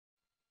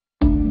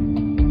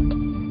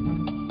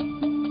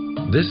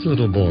This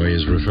little boy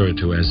is referred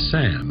to as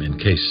Sam in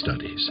case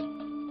studies.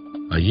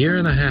 A year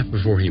and a half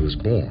before he was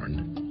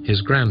born,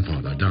 his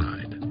grandfather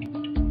died.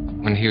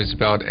 When he was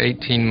about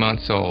 18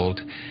 months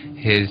old,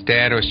 his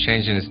dad was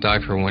changing his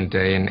diaper one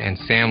day, and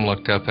Sam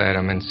looked up at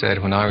him and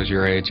said, "When I was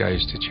your age, I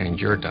used to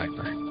change your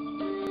diaper."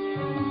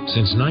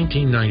 Since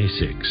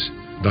 1996,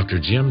 Dr.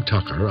 Jim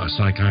Tucker, a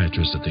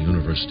psychiatrist at the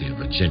University of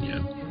Virginia,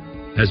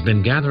 has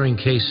been gathering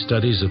case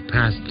studies of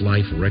past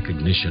life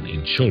recognition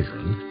in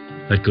children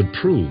that could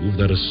prove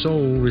that a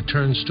soul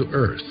returns to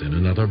Earth in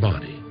another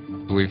body.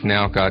 We've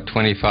now got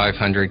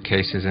 2,500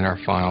 cases in our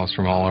files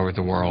from all over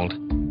the world.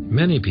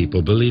 Many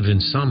people believe in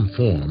some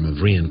form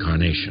of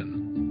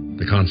reincarnation.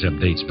 The concept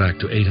dates back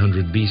to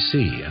 800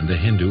 BC and the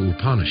Hindu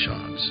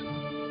Upanishads.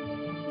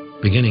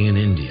 Beginning in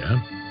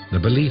India, the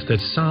belief that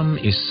some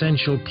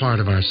essential part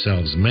of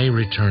ourselves may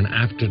return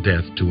after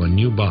death to a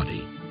new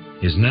body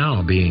is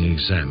now being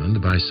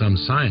examined by some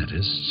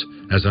scientists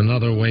as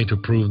another way to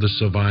prove the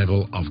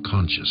survival of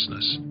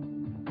consciousness.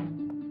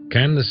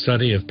 Can the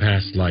study of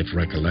past life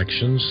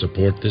recollections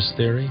support this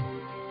theory?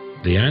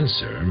 The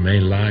answer may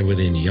lie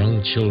within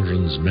young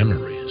children's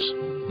memories.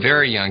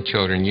 Very young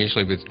children,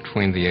 usually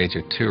between the age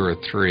of 2 or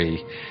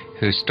 3,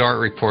 who start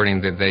reporting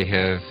that they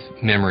have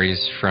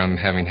memories from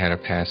having had a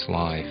past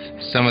life.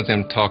 Some of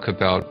them talk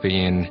about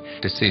being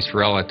deceased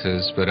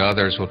relatives, but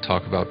others will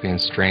talk about being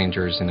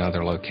strangers in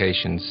other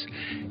locations.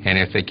 And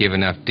if they give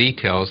enough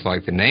details,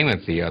 like the name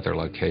of the other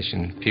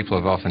location, people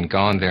have often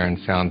gone there and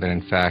found that,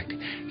 in fact,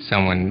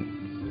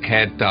 someone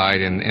had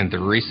died in the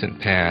recent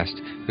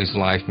past whose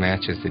life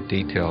matches the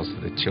details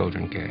that the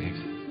children gave.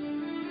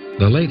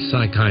 The late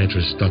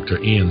psychiatrist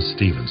Dr. Ian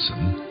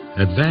Stevenson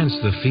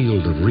advanced the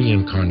field of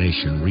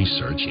reincarnation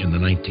research in the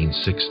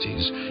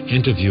 1960s,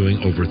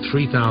 interviewing over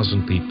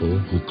 3,000 people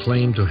who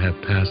claimed to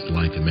have past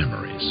life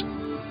memories.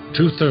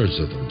 2/3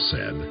 of them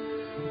said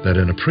that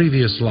in a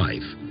previous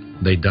life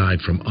they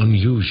died from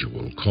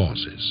unusual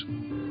causes.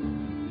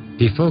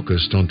 He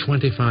focused on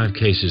 25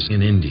 cases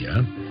in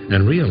India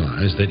and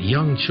realized that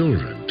young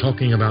children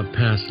talking about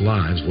past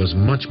lives was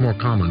much more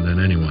common than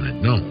anyone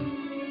had known.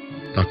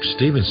 Dr.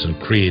 Stevenson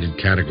created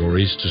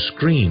categories to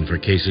screen for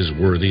cases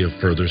worthy of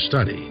further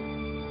study.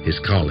 His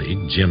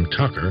colleague, Jim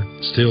Tucker,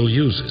 still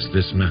uses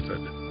this method.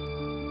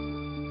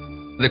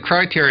 The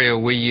criteria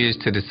we use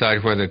to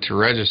decide whether to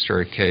register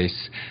a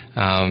case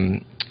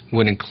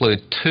would include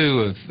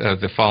 2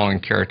 of the following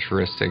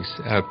characteristics: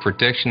 a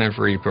prediction of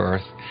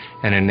rebirth,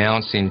 an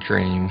announcing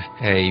dream,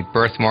 a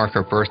birthmark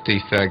or birth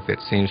defect that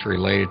seems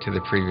related to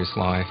the previous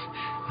life,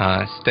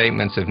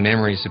 statements of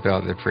memories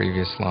about the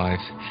previous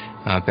life,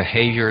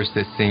 behaviors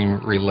that seem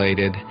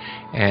related,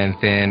 and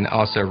then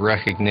also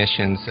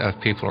recognitions of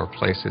people or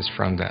places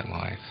from that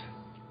life.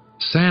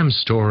 Sam's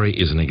story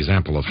is an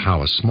example of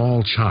how a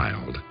small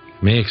child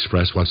may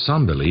express what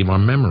some believe are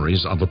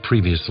memories of a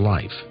previous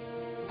life.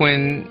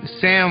 When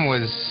Sam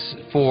was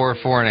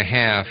 4 and a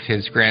half,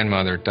 his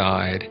grandmother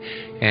died,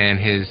 and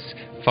his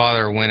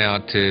father went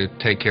out to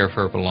take care of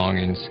her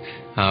belongings.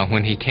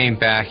 When he came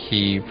back,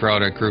 he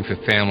brought a group of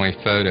family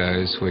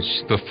photos,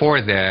 which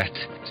before that,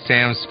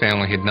 Sam's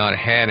family had not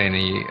had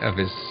any of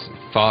his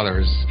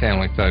father's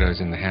family photos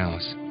in the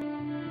house.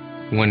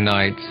 One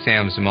night,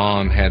 Sam's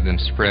mom had them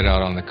spread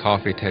out on the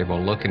coffee table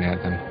looking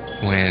at them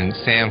when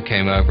Sam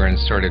came over and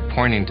started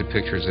pointing to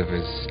pictures of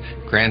his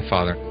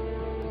grandfather.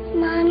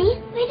 Mommy,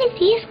 where did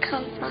these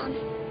come from?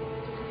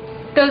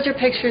 Those are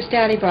pictures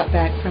Daddy brought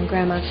back from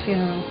Grandma's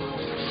funeral.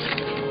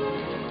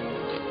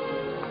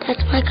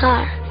 That's my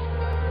car.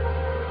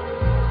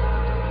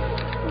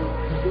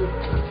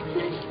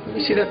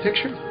 You see that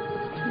picture?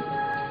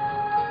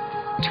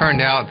 It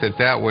turned out that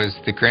that was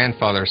the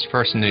grandfather's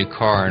first new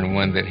car, and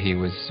one that he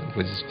was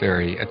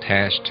very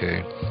attached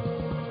to.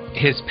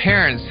 His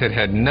parents had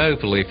had no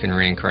belief in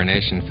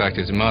reincarnation. In fact,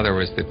 his mother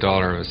was the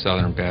daughter of a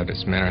Southern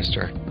Baptist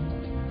minister.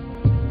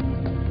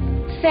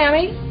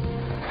 Sammy,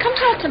 come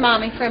talk to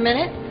Mommy for a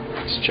minute.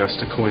 It's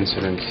just a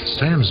coincidence.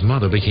 Sam's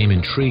mother became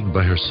intrigued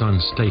by her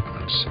son's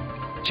statements.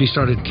 She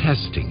started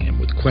testing him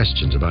with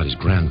questions about his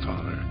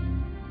grandfather.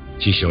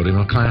 She showed him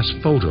a class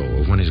photo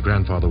of when his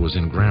grandfather was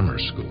in grammar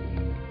school.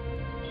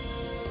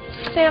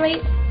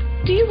 Sammy,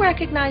 do you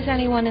recognize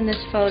anyone in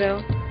this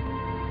photo?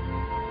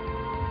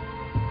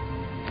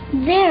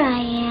 There I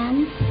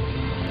am.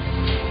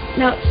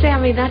 No,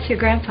 Sammy, that's your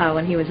grandpa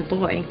when he was a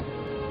boy.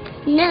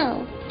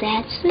 No,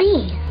 that's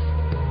me.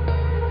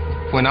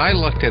 When I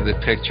looked at the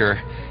picture,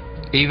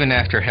 even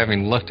after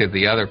having looked at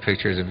the other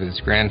pictures of his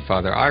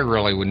grandfather, I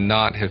really would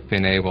not have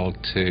been able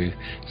to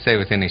say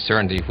with any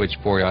certainty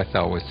which boy I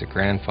thought was the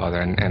grandfather.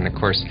 And of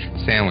course,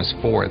 Sam was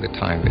 4 at the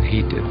time that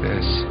he did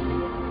this.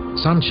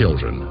 Some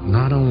children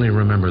not only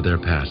remember their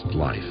past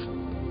life,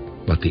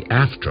 but the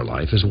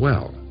afterlife as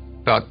well.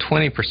 About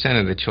 20%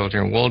 of the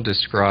children will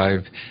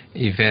describe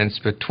events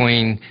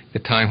between the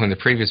time when the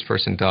previous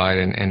person died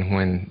and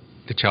when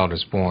the child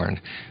was born.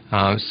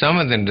 Some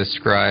of them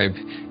describe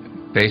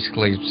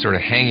basically sort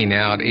of hanging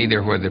out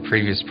either where the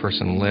previous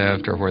person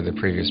lived or where the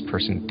previous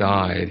person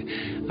died.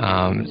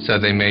 So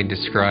they may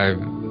describe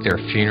their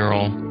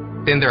funeral.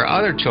 Then there are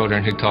other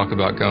children who talk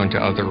about going to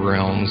other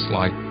realms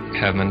like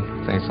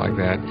heaven, things like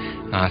that.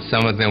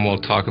 Some of them will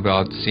talk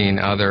about seeing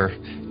other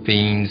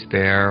beings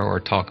there or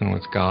talking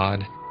with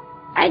God.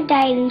 I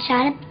died and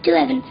shot up to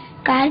heaven.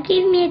 God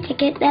gave me a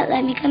ticket that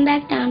let me come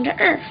back down to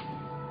earth.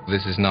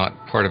 This is not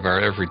part of our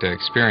everyday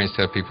experience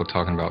to have people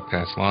talking about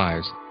past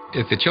lives.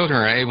 If the children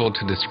are able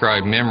to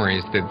describe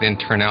memories that then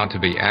turn out to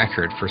be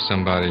accurate for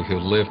somebody who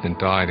lived and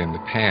died in the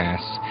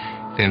past,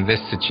 then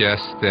this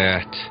suggests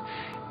that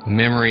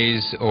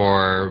memories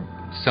or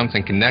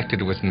something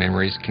connected with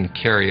memories can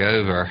carry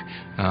over,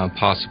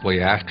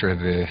 possibly after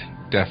the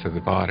death of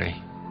the body.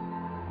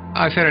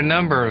 I've had a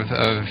number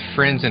of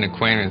friends and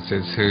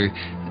acquaintances who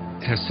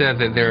have said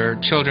that their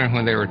children,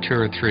 when they were 2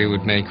 or 3,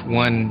 would make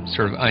one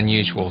sort of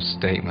unusual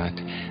statement.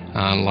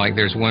 Like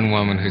there's one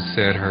woman who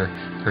said her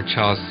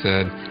child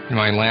said, "In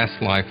my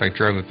last life I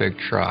drove a big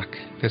truck."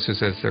 This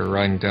was as they were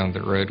riding down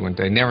the road one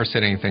day. Never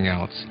said anything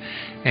else.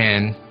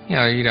 And,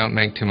 you don't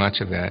make too much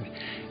of that.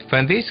 But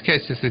in these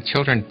cases, the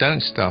children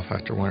don't stop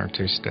after 1 or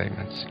 2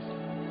 statements.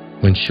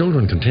 When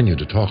children continue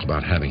to talk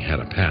about having had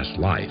a past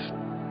life,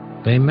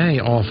 they may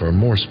offer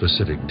more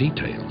specific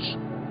details.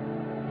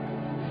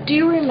 Do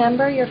you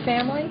remember your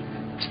family?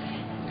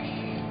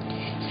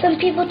 Some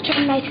people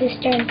turned my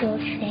sister into a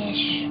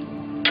fish.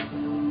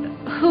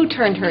 Who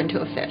turned her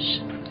into a fish?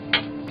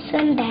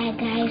 Some bad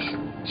guys.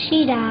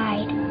 She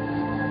died.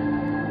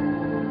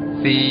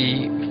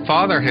 The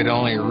father had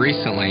only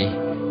recently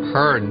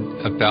heard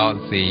about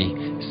the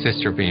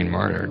sister being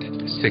murdered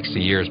 60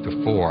 years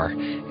before,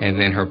 and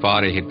then her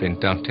body had been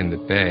dumped in the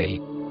bay.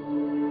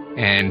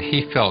 And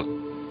he felt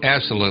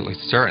absolutely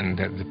certain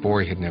that the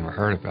boy had never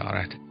heard about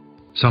it.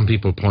 Some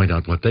people point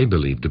out what they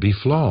believe to be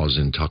flaws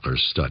in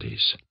Tucker's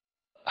studies.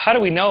 How do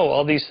we know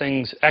all these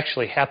things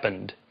actually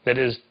happened? That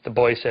is, the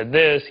boy said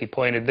this, he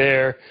pointed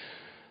there.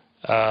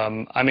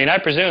 I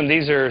presume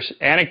these are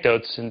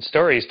anecdotes and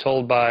stories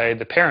told by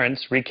the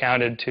parents,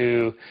 recounted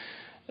to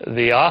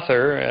the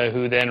author,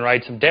 who then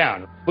writes them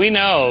down. We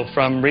know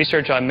from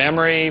research on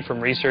memory, from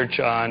research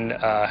on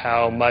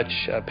how much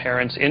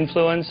parents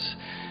influence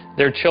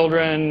their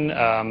children,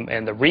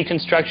 and the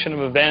reconstruction of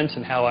events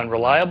and how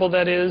unreliable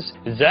that is,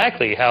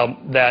 exactly how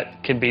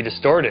that can be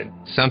distorted.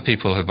 Some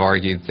people have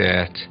argued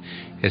that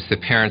it's the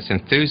parents'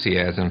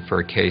 enthusiasm for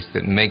a case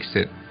that makes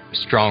it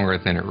stronger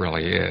than it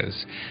really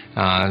is.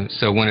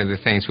 So one of the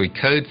things we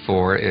code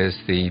for is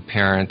the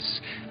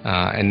parents'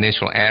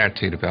 initial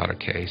attitude about a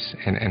case.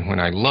 And when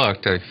I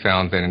looked, I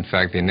found that, in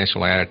fact, the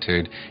initial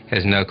attitude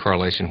has no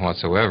correlation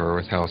whatsoever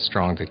with how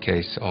strong the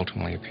case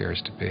ultimately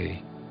appears to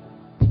be.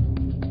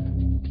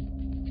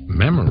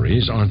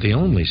 Memories aren't the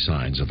only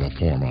signs of a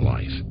former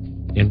life.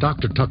 In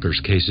Dr. Tucker's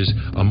cases,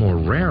 a more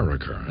rare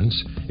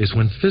occurrence is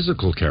when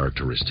physical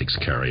characteristics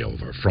carry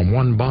over from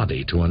one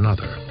body to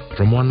another,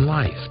 from one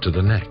life to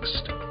the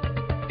next.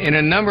 In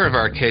a number of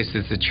our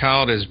cases, the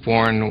child is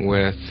born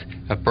with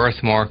a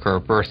birthmark or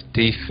a birth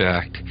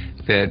defect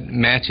that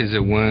matches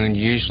a wound,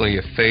 usually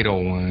a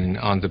fatal wound,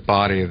 on the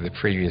body of the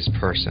previous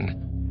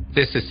person.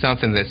 This is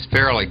something that's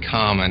fairly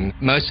common.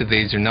 Most of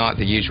these are not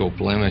the usual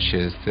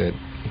blemishes that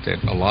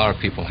a lot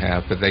of people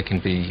have, but they can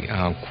be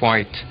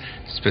quite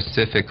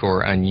specific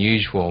or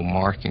unusual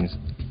markings.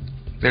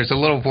 There's a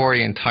little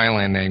boy in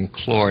Thailand named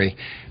Chloe.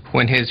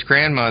 When his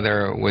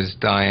grandmother was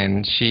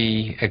dying,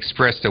 she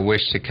expressed a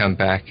wish to come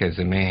back as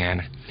a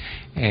man.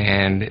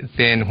 And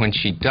then when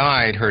she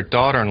died, her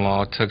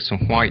daughter-in-law took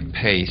some white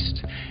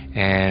paste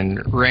and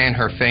ran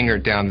her finger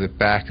down the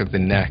back of the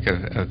neck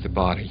of the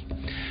body.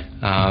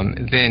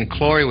 Then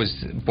Chloe was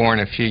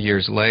born a few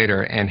years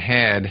later and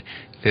had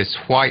this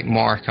white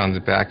mark on the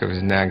back of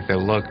his neck that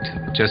looked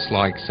just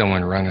like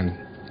someone running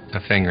a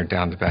finger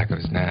down the back of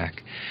his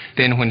neck.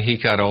 Then when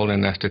he got old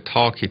enough to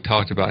talk, he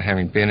talked about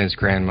having been his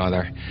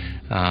grandmother,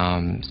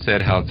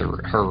 said how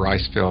her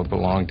rice field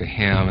belonged to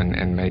him,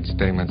 and made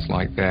statements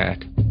like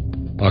that.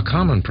 A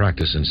common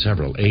practice in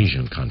several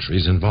Asian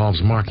countries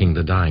involves marking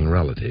the dying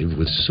relative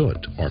with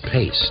soot or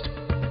paste.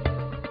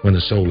 When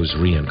the soul is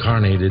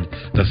reincarnated,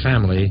 the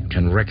family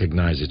can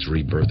recognize its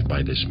rebirth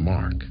by this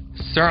mark.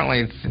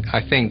 Certainly,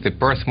 I think the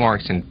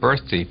birthmarks and birth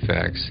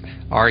defects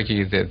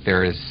argue that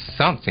there is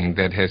something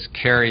that has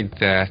carried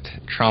that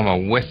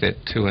trauma with it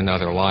to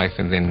another life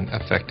and then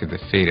affected the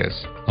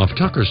fetus. Of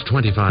Tucker's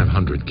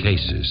 2,500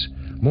 cases,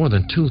 more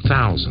than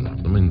 2,000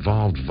 of them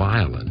involved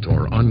violent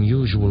or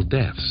unusual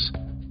deaths.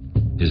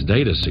 His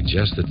data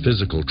suggests that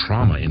physical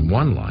trauma in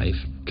one life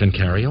can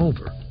carry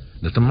over,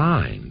 that the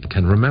mind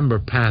can remember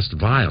past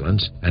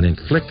violence and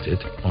inflict it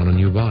on a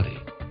new body.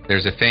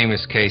 There's a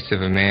famous case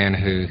of a man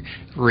who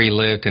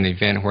relived an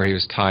event where he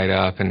was tied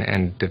up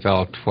and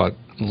developed what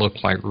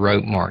looked like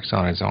rope marks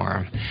on his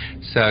arm.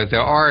 So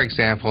there are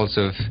examples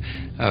of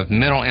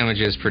mental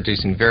images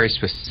producing very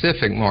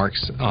specific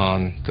marks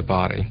on the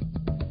body.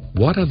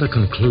 What are the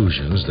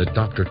conclusions that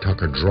Dr.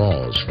 Tucker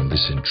draws from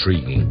this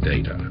intriguing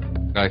data?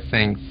 I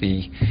think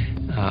the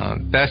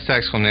best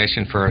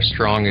explanation for our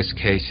strongest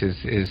cases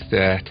is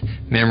that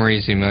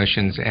memories,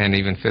 emotions, and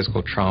even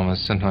physical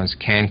traumas sometimes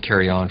can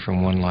carry on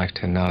from one life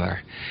to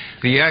another.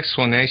 The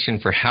explanation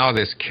for how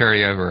this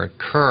carryover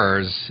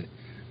occurs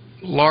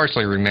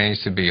largely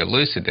remains to be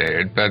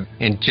elucidated, but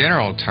in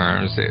general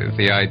terms,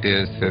 the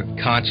idea is that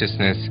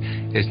consciousness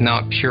is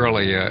not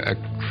purely a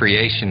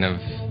creation of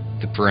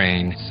the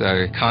brain.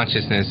 So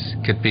consciousness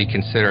could be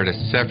considered a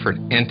separate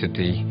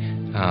entity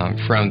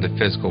from the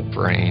physical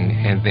brain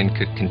and then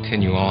could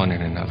continue on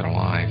in another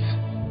life.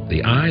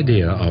 The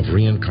idea of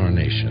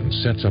reincarnation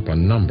sets up a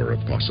number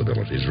of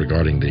possibilities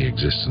regarding the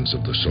existence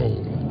of the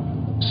soul.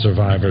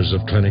 Survivors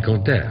of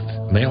clinical death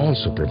may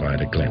also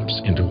provide a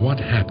glimpse into what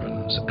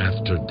happens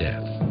after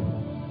death.